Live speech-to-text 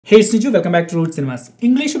Hey Sniju, welcome back to Root Cinemas.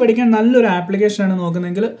 English പഠിക്കാൻ നല്ലൊരു ആപ്ലിക്കേഷനാണ്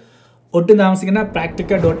നോക്കുന്നതെങ്കിൽ ഒട്ടും താമസിക്കുന്ന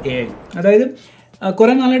Praktika.ai. അതായത്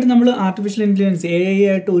കുറേ നാളായിട്ട് നമ്മൾ ആർട്ടിഫിഷ്യൽ ഇൻ്റലിജൻസ് AI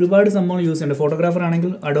ആയിട്ട് ഒരുപാട് സംഭവങ്ങൾ യൂസ് ചെയ്യുന്നുണ്ട്. ഫോട്ടോഗ്രാഫർ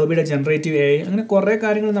ആണെങ്കിൽ അഡോബിയുടെ ജനറേറ്റീവ് AI അങ്ങനെ കുറേ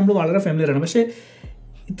കാര്യങ്ങൾ നമ്മൾ വളരെ ഫെമിലിയർ ആണ്. പക്ഷേ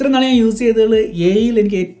ഇത്ര നാളെ ഞാൻ യൂസ് ചെയ്തതിൽ AIയിൽ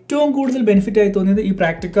എനിക്ക് ഏറ്റവും കൂടുതൽ ബെനിഫിറ്റ് ആയി തോന്നിയത് ഈ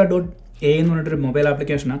Praktika.ai എന്ന് പറഞ്ഞിട്ടൊരു മൊബൈൽ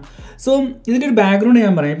ആപ്ലിക്കേഷനാണ്. സോ ഇതിൻ്റെ ഒരു ബാക്ക്ഗ്രൗണ്ട്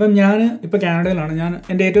ഞാൻ പറയാം. ഇപ്പം ഞാൻ കാനഡയിലാണ്.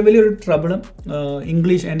 എൻ്റെ ഏറ്റവും വലിയൊരു ട്രബിൾ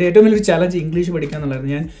ഇംഗ്ലീഷ്, എൻ്റെ ഏറ്റവും വലിയൊരു ചലഞ്ച് ഇംഗ്ലീഷ് പഠിക്കുക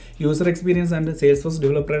എന്നുള്ളതായിരുന്നു. ഞാൻ user experience and sales force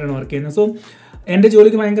ഡെവലപ്പറായിട്ടാണ് work ചെയ്യുന്നത്. സോ എൻ്റെ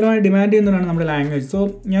ജോലിക്ക് ഭയങ്കരമായി ഡിമാൻഡ് ചെയ്യുന്നതാണ് നമ്മുടെ ലാംഗ്വേജ്. സോ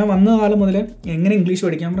ഞാൻ വന്ന കാലം മുതൽ എങ്ങനെ ഇംഗ്ലീഷ്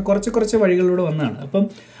പഠിക്കാം നമ്മുടെ കുറച്ച് വഴികളിലൂടെ വന്നതാണ്. അപ്പം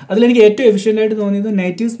അതിലെനിക്ക് ഏറ്റവും എഫിഷ്യൻ്റായിട്ട് തോന്നിയത്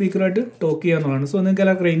നേറ്റീവ് സ്പീക്കറായിട്ട് ടോക്ക് ചെയ്യുക എന്നുള്ളതാണ്. സോ നിങ്ങൾക്ക്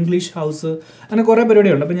എല്ലാവർക്കും ഇംഗ്ലീഷ് ഹൗസ് അങ്ങനെ കുറേ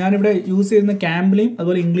പരിപാടിയുണ്ട്. അപ്പോൾ ഞാനിവിടെ യൂസ് ചെയ്യുന്ന ക്യാമ്പിലെയും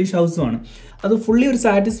അതുപോലെ ഇംഗ്ലീഷ് ഹൗസുമാണ്. അത് ഫുള്ളി ഒരു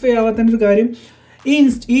സാറ്റിസ്ഫൈ ആവാത്തതിൻ്റെ ഒരു കാര്യം,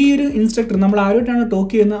 ഈ ഒരു ഇൻസ്ട്രക്ടർ നമ്മൾ ആരുമായിട്ടാണ്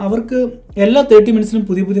ടോക്ക് ചെയ്യുന്നത് അവർക്ക് എല്ലാ 30 മിനിറ്റ്സിലും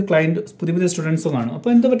പുതിയ ക്ലയൻറ്റ് പുതിയ സ്റ്റുഡൻസും കാണും. അപ്പോൾ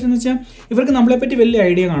എന്താ പറ്റുമെന്ന് വെച്ചാൽ ഇവർക്ക് നമ്മളെപ്പറ്റി വലിയ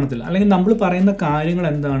ഐഡിയ കാണത്തില്ല, അല്ലെങ്കിൽ നമ്മൾ പറയുന്ന കാര്യങ്ങൾ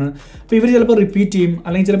എന്താണ്. അപ്പോൾ ഇവർ ചിലപ്പോൾ റിപ്പീറ്റ് ചെയ്യും,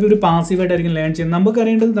 അല്ലെങ്കിൽ ചിലപ്പോൾ ഇവർ പാസീവായിട്ടായിരിക്കും ലേൺ ചെയ്യുന്നത്. നമുക്ക്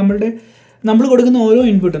അറിയേണ്ടത് നമ്മൾ കൊടുക്കുന്ന ഓരോ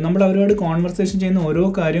ഇൻപുട്ടും, നമ്മൾ അവരോട് കോൺവെർസേഷൻ ചെയ്യുന്ന ഓരോ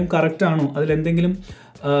കാര്യവും കറക്റ്റാണോ, അതിലെന്തെങ്കിലും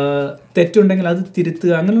തെറ്റുണ്ടെങ്കിൽ അത്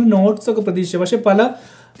തിരുത്തുക, അങ്ങനെ നോട്ട്സൊക്കെ പ്രതീക്ഷിക്കുക. പക്ഷേ പല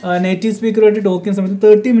നേറ്റീവ് സ്പീക്കറുമായിട്ട് ടോക്ക് ചെയ്യുന്ന സമയത്ത്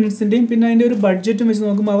 30 മിനിറ്റ്സിൻ്റെയും പിന്നെ അതിൻ്റെ ഒരു ബഡ്ജറ്റും വെച്ച്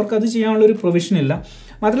നോക്കുമ്പോൾ അവർക്ക് അത് ചെയ്യാനുള്ളൊരു പ്രൊവിഷൻ ഇല്ല.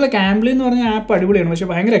 മാത്രമല്ല ക്യാമ്പ്ലി എന്ന് പറഞ്ഞ ആപ്പ് അടിപൊളിയാണ്, പക്ഷേ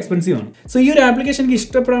ഭയങ്കര എക്സ്പെൻസീവ് ആണ്. സോ ഈ ഒരു ആപ്ലിക്കേഷൻ എനിക്ക്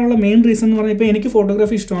ഇഷ്ടപ്പെടാനുള്ള മെയിൻ റീസൺ എന്ന് പറഞ്ഞാൽ ഇപ്പോൾ എനിക്ക്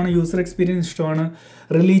ഫോട്ടോഗ്രാഫി ഇഷ്ടമാണ്, യൂസർ എക്സ്പീരിയൻസ് ഇഷ്ടമാണ്,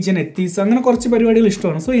 റിലീജിയൻ, എത്തീസ് അങ്ങനെ കുറച്ച് പരിപാടികൾ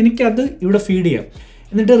ഇഷ്ടമാണ്. സോ എനിക്കത് ഇവിടെ ഫീഡ് ചെയ്യാം.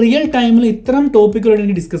 എന്നിട്ട് റിയൽ ടൈമിൽ ഇത്തരം ടോപ്പിക്കുകളായിട്ട്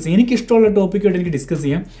എനിക്ക് ഡിസ്കസ് ചെയ്യാം, എനിക്കിഷ്ടമുള്ള ടോപ്പിക്കുമായിട്ട് എനിക്ക് ഡിസ്കസ്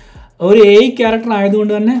ചെയ്യാം. ഒരു AI ക്യാരക്ടർ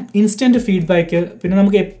ആയതുകൊണ്ട് തന്നെ ഇൻസ്റ്റൻറ്റ് ഫീഡ്ബാക്ക്, പിന്നെ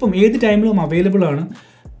നമുക്ക് എപ്പം ഏത് ടൈമിലും അവൈലബിൾ ആണ്.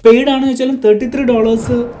 പെയ്ഡ് ആണെന്ന് വെച്ചാലും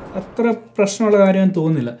 $33 അത്ര പ്രശ്നമുള്ള കാര്യമെന്ന്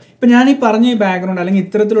തോന്നുന്നില്ല. ഇപ്പം ഞാൻ ഈ പറഞ്ഞ ഈ ബാക്ക്ഗ്രൗണ്ട് അല്ലെങ്കിൽ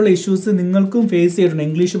ഇത്തരത്തിലുള്ള ഇഷ്യൂസ് നിങ്ങൾക്കും ഫേസ് ചെയ്തിട്ടുണ്ട്.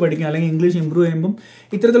 ഇംഗ്ലീഷ് പഠിക്കുക അല്ലെങ്കിൽ ഇംഗ്ലീഷ് ഇമ്പ്രൂവ് ചെയ്യുമ്പം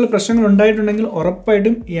ഇത്തരത്തിലുള്ള പ്രശ്നങ്ങൾ ഉണ്ടായിട്ടുണ്ടെങ്കിൽ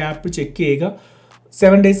ഉറപ്പായിട്ടും ഈ ആപ്പ് ചെക്ക് ചെയ്യുക.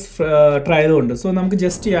 7 days ട്രയലും ഉണ്ട്. സോ നമുക്ക്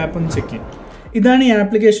ജസ്റ്റ് ഈ ആപ്പ് ഒന്ന് ചെക്ക് ചെയ്യാം. ഇതാണ് ഈ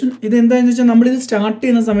ആപ്ലിക്കേഷൻ. ഇത് എന്താണെന്ന് വെച്ചാൽ നമ്മളിത് സ്റ്റാർട്ട്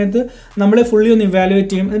ചെയ്യുന്ന സമയത്ത് നമ്മളെ ഫുള്ളി ഒന്ന്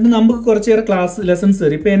ഇവാലുവേറ്റ് ചെയ്യും. എന്നിട്ട് നമുക്ക് കുറച്ചേറെ ലെസൺസ്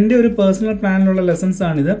തരും. ഇപ്പോൾ എൻ്റെ ഒരു പേഴ്സണൽ പ്ലാനിലുള്ള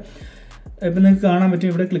ലെസൺസാണിത്. ഇപ്പം നിങ്ങൾക്ക് കാണാൻ പറ്റും,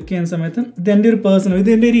 ഇവിടെ ക്ലിക്ക് ചെയ്യുന്ന സമയത്ത് ഇതെൻ്റെ ഒരു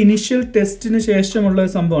ഇതിൻ്റെ ഒരു ഇനീഷ്യൽ ടെസ്റ്റിന് ശേഷമുള്ള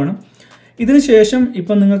ഒരു സംഭവമാണ്. ഇതിന് ശേഷം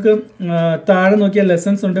ഇപ്പം നിങ്ങൾക്ക് താഴെ നോക്കിയാൽ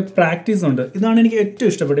ലെസൺസ് ഉണ്ട്, പ്രാക്ടീസ് ഉണ്ട്. ഇതാണ് എനിക്ക് ഏറ്റവും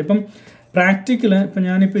ഇഷ്ടപ്പെട്ടത്. ഇപ്പം പ്രാക്ടിക്കൽ ഇപ്പം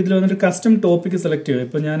ഞാനിപ്പോൾ ഇതിൽ വന്നിട്ട് കസ്റ്റം ടോപ്പിക്ക് സെലക്ട് ചെയ്യും.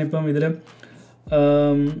 ഇപ്പം ഞാനിപ്പം ഇതിൽ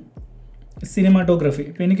സിനിമാറ്റോഗ്രാഫി,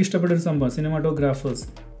 ഇപ്പം എനിക്ക് ഇഷ്ടപ്പെട്ടൊരു സംഭവം സിനിമാറ്റോഗ്രാഫേഴ്സ്.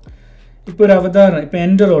 ഇപ്പോൾ ഒരു അവതാരം, ഇപ്പം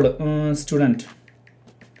എൻ്റെ റോള് സ്റ്റുഡൻറ്റ്.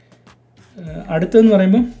 അടുത്തെന്ന്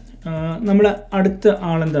പറയുമ്പം നമ്മുടെ അടുത്ത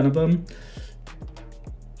ആളെന്താണ്, ഇപ്പം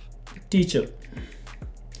ടീച്ചർ.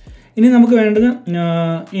 ഇനി നമുക്ക് വേണ്ടത്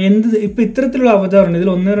ഇപ്പോൾ ഇത്തരത്തിലുള്ള അവതാറുണ്ട്. ഇതിൽ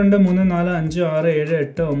 1, 2, 3, 4, 5, 6, 7,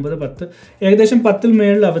 8, 9, 10 ഏകദേശം 10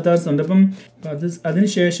 മേളിൽ അവതാർസ് ഉണ്ട്. അപ്പം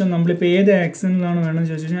അതിനുശേഷം നമ്മളിപ്പോൾ ഏത് ആക്സെൻറ്റിലാണ് വേണമെന്ന്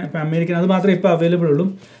ചോദിച്ചു കഴിഞ്ഞാൽ ഇപ്പോൾ അമേരിക്കൻ, അത് മാത്രമേ ഇപ്പോൾ അവൈലബിൾ ഉള്ളൂ.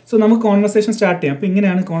 സോ നമുക്ക് കോൺവെർസേഷൻ സ്റ്റാർട്ട് ചെയ്യാം. അപ്പോൾ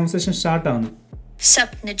ഇങ്ങനെയാണ് കോൺവെർസേഷൻ സ്റ്റാർട്ട് ആവുന്നത്.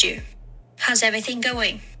 Sup, Niju. How's everything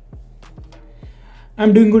going?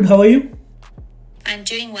 I'm doing good. How are you? I'm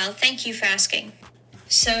doing well, thank you for asking.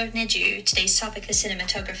 So, Niju, today's topic is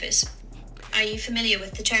cinematographers. Are you familiar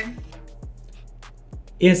with the term?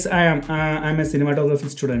 Yes, I am. I'm a cinematography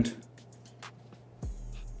student.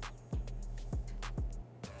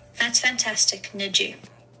 That's fantastic, Niju.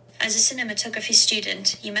 As a cinematography student,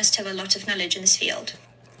 you must have a lot of knowledge in this field.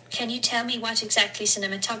 Can you tell me what exactly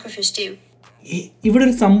cinematographers do? ഇവിടെ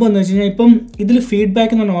ഒരു സംഭവം എന്ന് വെച്ച് കഴിഞ്ഞാൽ ഇപ്പം ഇതിൽ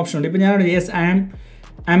feedback എന്ന് പറഞ്ഞ ഓപ്ഷൻ ഉണ്ട്. ഇപ്പം ഞാൻ yes I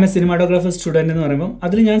am a cinematographer student എന്ന് പറയുമ്പം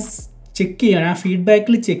അതിൽ ഞാൻ ചെക്ക് ചെയ്യുകയാണ്, ആ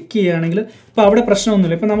ഫീഡ്ബാക്കിൽ ചെക്ക് ചെയ്യുകയാണെങ്കിൽ ഇപ്പോൾ അവിടെ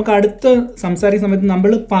പ്രശ്നമൊന്നുമില്ല. ഇപ്പം നമുക്ക് അടുത്ത സംസാരിക്കുന്ന സമയത്ത്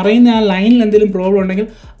നമ്മൾ പറയുന്ന ആ ലൈനിൽ എന്തെങ്കിലും പ്രോബ്ലം ഉണ്ടെങ്കിൽ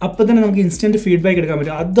അപ്പോൾ തന്നെ നമുക്ക് ഇൻസ്റ്റൻറ്റ് ഫീഡ്ബാക്ക് എടുക്കാൻ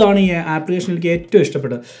പറ്റും. അതാണ് ഈ ആപ്ലിക്കേഷനിൽ എനിക്ക് ഏറ്റവും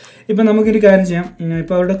ഇഷ്ടപ്പെട്ടത്. ഇപ്പം നമുക്കൊരു കാര്യം ചെയ്യാം.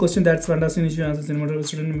 ഇപ്പോൾ അവരുടെ question that's fantastic issue as A cinematography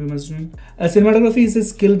student. Cinematography is a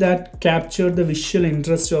skill that captures the visual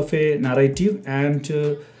interest of a narrative and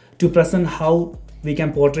to present how we can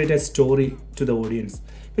portray a story to the audience.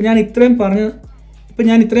 ഇപ്പം ഞാൻ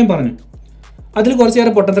ഇത്രയും പറഞ്ഞു അതിൽ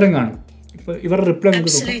കുറച്ചേറെ പൊട്ടത്തരം കാണും. ഇപ്പോൾ ഇവരുടെ reply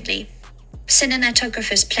നമുക്ക് നോക്കാം. Absolutely.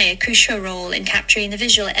 Cinematographers play a crucial role in capturing the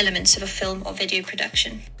visual elements of a film or video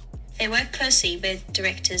production. They work closely with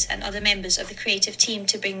directors and other members of the creative team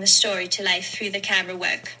to bring the story to life through the camera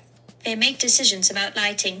work. They make decisions about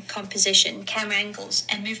lighting, composition, camera angles,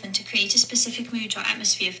 and movement to create a specific mood or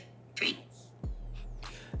atmosphere for each.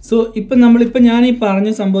 So ഇപ്പം ഞാൻ ഈ പറഞ്ഞ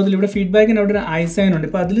സംഭവത്തിൽ ഇവിടെ ഫീഡ്ബാക്കിന് അവിടെ ഒരു I sign ഉണ്ട്.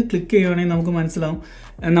 ഇപ്പോൾ അതിൽ ക്ലിക്ക് ചെയ്യുകയാണെങ്കിൽ നമുക്ക് മനസ്സിലാവും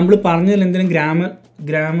നമ്മൾ പറഞ്ഞതിൽ എന്തെങ്കിലും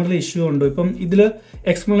ഗ്രാമറിൽ ഇഷ്യൂ ഉണ്ടോ. ഇപ്പം ഇതിൽ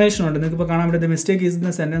എക്സ്പ്ലനേഷൻ ഉണ്ട്. നിങ്ങൾക്ക് ഇപ്പോൾ കാണാൻ പറ്റും. The mistake is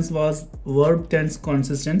the sentence was verb tense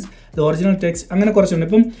കോൺസിസ്റ്റൻസ് the original text അങ്ങനെ കുറച്ചുണ്ട്.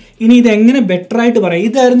 ഇപ്പം ഇനി ഇതെങ്ങനെ ബെറ്റർ ആയിട്ട് പറയാം.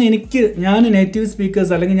 ഇതായിരുന്നു ഞാൻ നേറ്റീവ്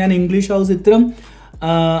സ്പീക്കേഴ്സ് അല്ലെങ്കിൽ ഞാൻ ഇംഗ്ലീഷ് ഹൗസ് ഇത്തരം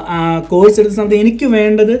കോഴ്സ് എടുത്ത സമയത്ത് എനിക്ക്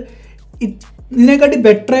വേണ്ടത് ഇതിനെക്കാട്ടി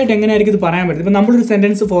ബെറ്റർ ആയിട്ട് എങ്ങനെയായിരിക്കും ഇത് പറയാൻ പറ്റും. ഇപ്പം നമ്മളൊരു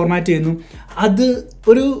സെൻറ്റൻസ് ഫോർമാറ്റ് ചെയ്യുന്നു, അത്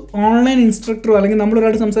ഒരു ഓൺലൈൻ ഇൻസ്ട്രക്ടറോ അല്ലെങ്കിൽ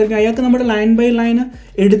നമ്മളൊരാൾ സംസാരിക്കുക അയാൾക്ക് നമ്മുടെ ലൈൻ ബൈ ലൈൻ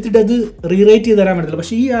എടുത്തിട്ട് അത് റീറൈറ്റ് ചെയ്ത് തരാൻ പറ്റില്ല.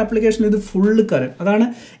 പക്ഷേ ഈ ആപ്ലിക്കേഷൻ ഇത് ഫുള്ള് കറക്റ്റ്. അതാണ്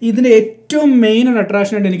ഇതിൻ്റെ ഏറ്റവും മെയിൻ ഒരു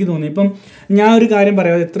അട്രാക്ഷനായിട്ട് എനിക്ക് തോന്നി. ഇപ്പം ഞാൻ ഒരു കാര്യം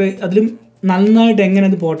പറയാം, അതിലും നന്നായിട്ട് എങ്ങനെ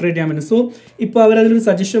അത് പോർട്രേറ്റ് ചെയ്യാൻ പറ്റും. സോ ഇപ്പോൾ അവരതിലൊരു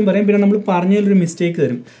സജഷൻ പറയും, പിന്നെ നമ്മൾ പറഞ്ഞതിലൊരു മിസ്റ്റേക്ക്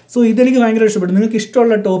തരും. സോ ഇതെനിക്ക് ഭയങ്കര ഇഷ്ടപ്പെട്ടു. നിങ്ങൾക്ക്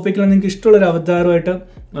ഇഷ്ടമുള്ള ടോപ്പിക്കിൽ നിങ്ങൾക്ക് ഇഷ്ടമുള്ളൊരു അവതാരമായിട്ട്,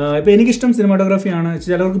 ഇപ്പോൾ എനിക്കിഷ്ടം സിനിമാറ്റോഗ്രാഫിയാണ്,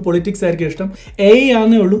 ചിലവർക്ക് പൊളിറ്റിക്സ് ആയിരിക്കും ഇഷ്ടം, AI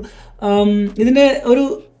ആണെന്നേ ഉള്ളൂ. ഇതിൻ്റെ ഒരു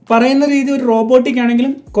പറയുന്ന രീതി ഒരു റോബോട്ടിക്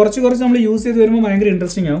ആണെങ്കിലും കുറച്ച് നമ്മൾ യൂസ് ചെയ്ത് വരുമ്പോൾ ഭയങ്കര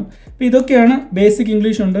ഇൻട്രസ്റ്റിംഗ് ആവും. ഇപ്പോൾ ഇതൊക്കെയാണ് ബേസിക്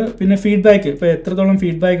ഇംഗ്ലീഷ് ഉണ്ട്. പിന്നെ ഫീഡ്ബാക്ക്, ഇപ്പോൾ എത്രത്തോളം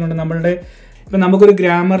ഫീഡ്ബാക്ക് ഉണ്ട് നമ്മളുടെ. ഇപ്പോൾ നമുക്കൊരു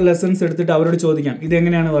ഗ്രാമർ ലെസൺസ് എടുത്തിട്ട് അവരോട് ചോദിക്കാം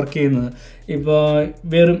ഇതെങ്ങനെയാണ് വർക്ക് ചെയ്യുന്നത്. ഇപ്പോൾ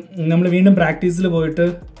നമ്മൾ വീണ്ടും പ്രാക്ടീസിൽ പോയിട്ട്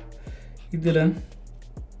ഇതിൽ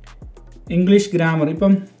ഇംഗ്ലീഷ് ഗ്രാമർ,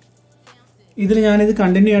 ഇപ്പം ഇതിൽ ഞാനിത്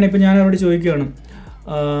കണ്ടിന്യൂ ചെയ്യണം. ഇപ്പം ഞാൻ അവരോട് ചോദിക്കുകയാണ്,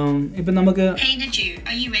 ഇപ്പം നമുക്ക് Hey Naju,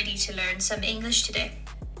 are you ready to learn some English today?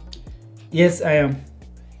 Yes, I am.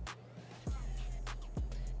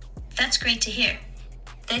 That's great to hear.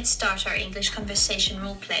 Let's start our English conversation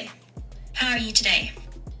role play. How are you today?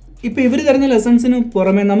 ഇപ്പോൾ ഇവർ തരുന്ന ലെസൺസിന്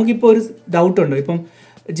പുറമെ നമുക്കിപ്പോൾ ഒരു ഡൗട്ടുണ്ട്. ഇപ്പം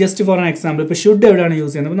ജസ്റ്റ് ഫോർ ആൻ എക്സാമ്പിൾ, ഇപ്പോൾ should എവിടെയാണ്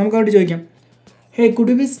use ചെയ്യുന്നത്. അപ്പോൾ നമുക്ക് അവിടെ ചോദിക്കാം, ഹേ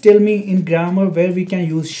could you please tell me in grammar where we can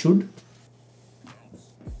use should.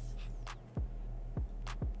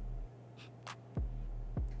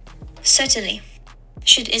 Certainly.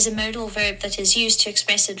 Should is a modal verb that is used to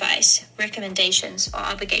express advice, recommendations, or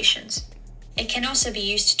obligations. It can also be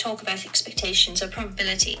used to talk about expectations or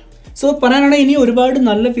probability. So പറയാനാണെങ്കിൽ ഇനി ഒരുപാട്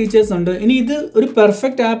നല്ല features ഉണ്ട്. ഇനി ഇത് ഒരു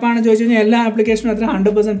perfect ആപ്പാണെന്ന് ചോദിച്ചു കഴിഞ്ഞാൽ എല്ലാ ആപ്ലിക്കേഷനും അത്ര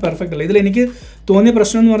 100% പെർഫെക്റ്റ് അല്ല. ഇതിൽ എനിക്ക് തോന്നിയ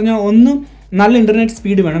പ്രശ്നം എന്ന് പറഞ്ഞാൽ, ഒന്ന് നല്ല ഇൻ്റർനെറ്റ്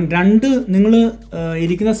സ്പീഡ് വേണം, രണ്ട് നിങ്ങൾ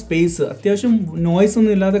ഇരിക്കുന്ന സ്പേസ് അത്യാവശ്യം നോയ്സ്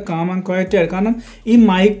ഒന്നും ഇല്ലാതെ കാം ആൻഡ് ക്വയറ്റ് ആയി. കാരണം ഈ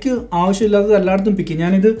മൈക്ക് ആവശ്യമില്ലാത്തത് എല്ലായിടത്തും പിക്കും.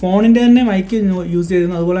 ഞാനിത് ഫോണിൻ്റെ തന്നെ മൈക്ക് യൂസ്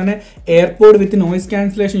ചെയ്തിരുന്നു, അതുപോലെ തന്നെ എയർപോഡ് വിത്ത് നോയ്സ്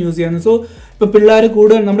ക്യാൻസലേഷൻ യൂസ് ചെയ്യുന്നു. സോ ഇപ്പോൾ പിള്ളേർ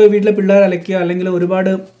കൂടുതൽ നമ്മുടെ വീട്ടിലെ പിള്ളേർ അലക്കുക അല്ലെങ്കിൽ ഒരുപാട്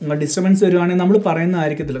ഡിസ്റ്റർബൻസ് വരുവാണെങ്കിൽ നമ്മൾ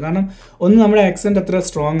പറയുന്നതായിരിക്കത്തില്ല. കാരണം ഒന്ന് നമ്മുടെ ആക്സെൻറ്റ് അത്ര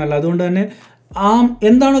സ്ട്രോങ് അല്ല, അതുകൊണ്ട് തന്നെ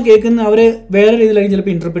എന്താണോ കേൾക്കുന്നത് അവർ വേറെ രീതിയിലായിരിക്കും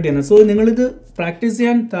ചിലപ്പോൾ ഇൻ്റർപ്രറ്റ് ചെയ്യുന്നത്. സോ നിങ്ങളിത് പ്രാക്ടീസ്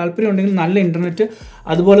ചെയ്യാൻ താല്പര്യം ഉണ്ടെങ്കിൽ നല്ല ഇൻ്റർനെറ്റ്,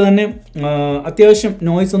 അതുപോലെ തന്നെ അത്യാവശ്യം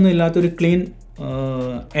നോയ്സ് ഒന്നും ഇല്ലാത്തൊരു ക്ലീൻ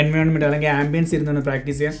എൻവയോൺമെൻറ്റ് അല്ലെങ്കിൽ ആംബിയൻസ് ഇരുന്നാണ്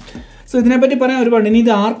പ്രാക്ടീസ് ചെയ്യാൻ. സോ ഇതിനെപ്പറ്റി പറയാൻ ഒരുപാട്. ഇനി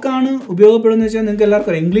ഇത് ആർക്കാണ് ഉപയോഗപ്പെടുന്നത് വെച്ചാൽ നിങ്ങൾക്ക്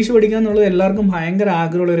എല്ലാവർക്കും ഇംഗ്ലീഷ് പഠിക്കുക എന്നുള്ളത് എല്ലാവർക്കും ഭയങ്കര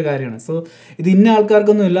ആഗ്രഹമുള്ള ഒരു കാര്യമാണ്. സോ ഇത് ഇന്ന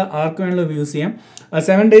ആൾക്കാർക്കൊന്നും ഇല്ല, ആർക്ക് വേണമെങ്കിലും യൂസ് ചെയ്യാം.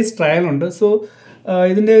 7 days ട്രയൽ ഉണ്ട്. സോ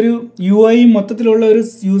ഇതിൻ്റെ ഒരു UI മൊത്തത്തിലുള്ള ഒരു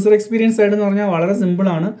യൂസർ എക്സ്പീരിയൻസ് ആയിട്ടെന്ന് പറഞ്ഞാൽ വളരെ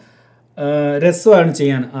സിമ്പിളാണ്, രസമാണ്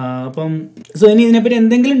ചെയ്യാൻ. അപ്പം സോ ഇനി ഇതിനെപ്പറ്റി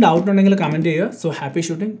എന്തെങ്കിലും ഡൗട്ട് ഉണ്ടെങ്കിൽ കമൻറ്റ് ചെയ്യുക. So happy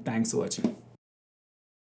shooting, thanks for watching.